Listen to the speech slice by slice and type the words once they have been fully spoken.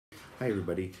Hi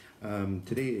everybody.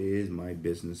 Today is my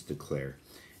business declare.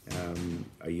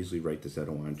 I usually write this out.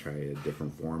 I want to try a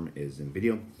different form is in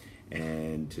video.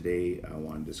 And today I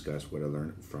want to discuss what I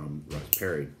learned from Russ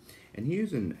Perry. And he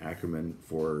used an acronym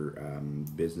for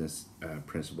business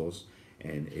principles,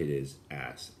 and it is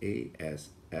A.S.S.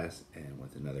 A.S.S. and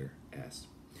with another S.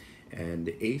 And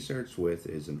the A starts with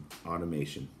is an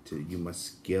automation. You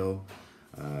must scale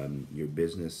your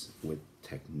business with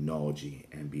technology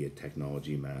and be a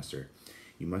technology master.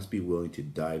 You must be willing to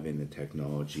dive into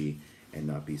technology and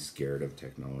not be scared of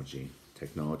technology.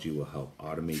 Technology will help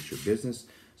automate your business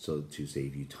so to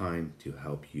save you time, to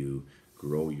help you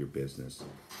grow your business.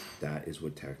 That is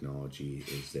what technology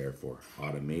is there for.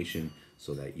 Automation,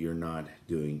 so that you're not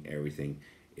doing everything.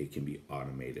 It can be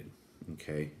automated.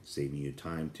 Okay, saving you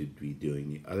time to be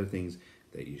doing the other things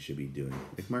that you should be doing,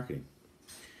 like marketing.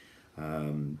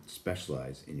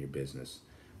 Specialize in your business.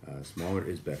 Smaller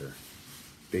is better.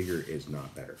 Bigger is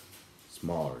not better.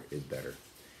 Smaller is better.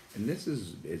 And this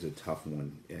is a tough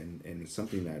one, and it's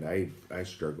something that I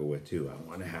struggle with too. I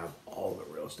want to have all the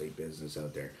real estate business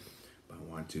out there, but I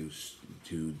want to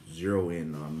zero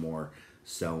in on more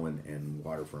selling and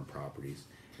waterfront properties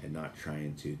and not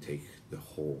trying to take the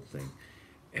whole thing.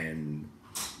 And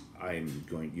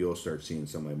you'll start seeing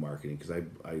some of my marketing, because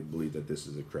I believe that this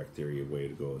is a correct theory, a way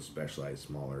to go. Specialize,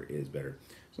 smaller is better.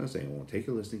 It's not saying I won't take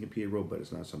a listing in PA, but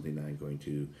it's not something that I'm going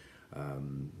to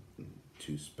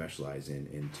specialize in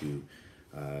and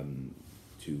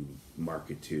to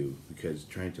market to, because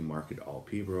trying to market all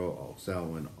PA, all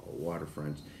Selwyn, all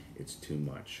waterfronts, it's too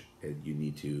much. You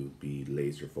need to be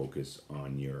laser focused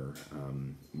on your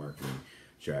marketing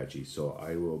strategy. So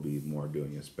I will be more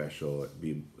doing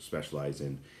specialize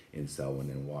in Selwyn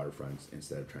and waterfronts,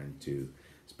 instead of trying to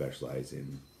specialize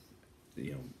in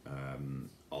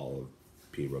all of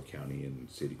Peterborough County and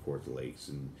City Court Lakes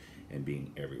and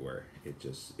being everywhere.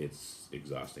 It's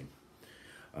exhausting.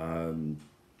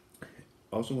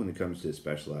 Also, when it comes to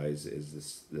specialize,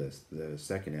 is the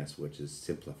second S, which is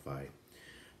simplify.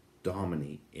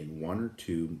 Dominate in one or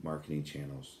two marketing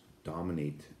channels.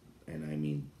 Dominate, and I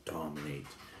mean dominate.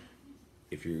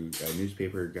 If you're a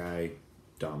newspaper guy,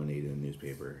 dominate in a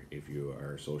newspaper. If you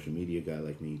are a social media guy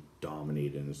like me,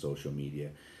 dominate in the social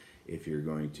media. If you're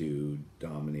going to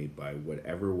dominate by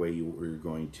whatever way you're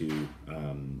going to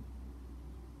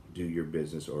do your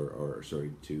business,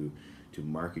 to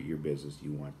market your business,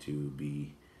 you want to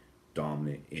be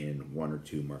dominant in one or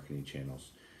two marketing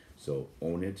channels. So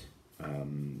own it.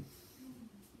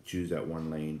 Choose that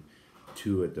one lane,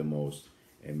 two at the most,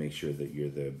 and make sure that you're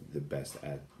the best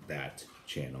at that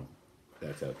channel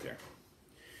that's out there.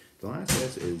 The last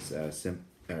S is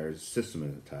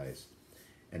systematize,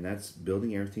 and that's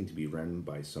building everything to be run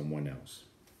by someone else.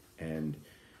 And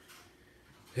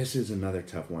this is another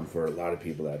tough one for a lot of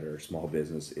people that are small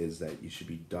business, is that you should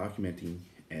be documenting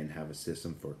and have a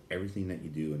system for everything that you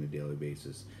do on a daily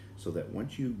basis, so that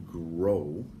once you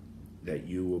grow, that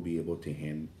you will be able to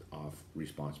hand off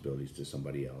responsibilities to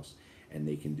somebody else, and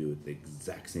they can do it the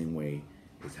exact same way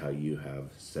as how you have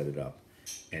set it up.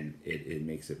 And it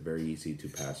makes it very easy to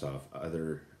pass off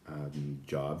other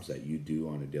jobs that you do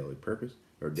on a daily purpose,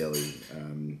 or daily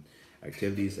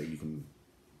activities that you can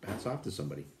pass off to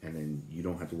somebody, and then you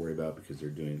don't have to worry about, because they're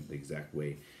doing it the exact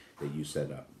way that you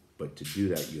set up. But to do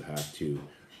that, you have to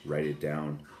write it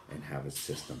down and have a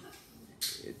system.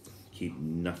 Keep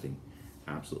nothing,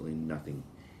 absolutely nothing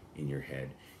in your head.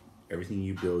 Everything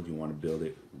you build, you want to build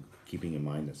it keeping in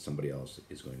mind that somebody else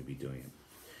is going to be doing it.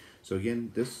 So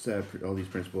again, all these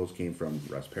principles came from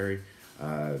Russ Perry.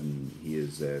 He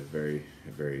is a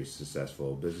very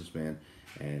successful businessman,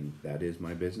 and that is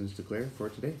my business declare for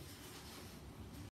today.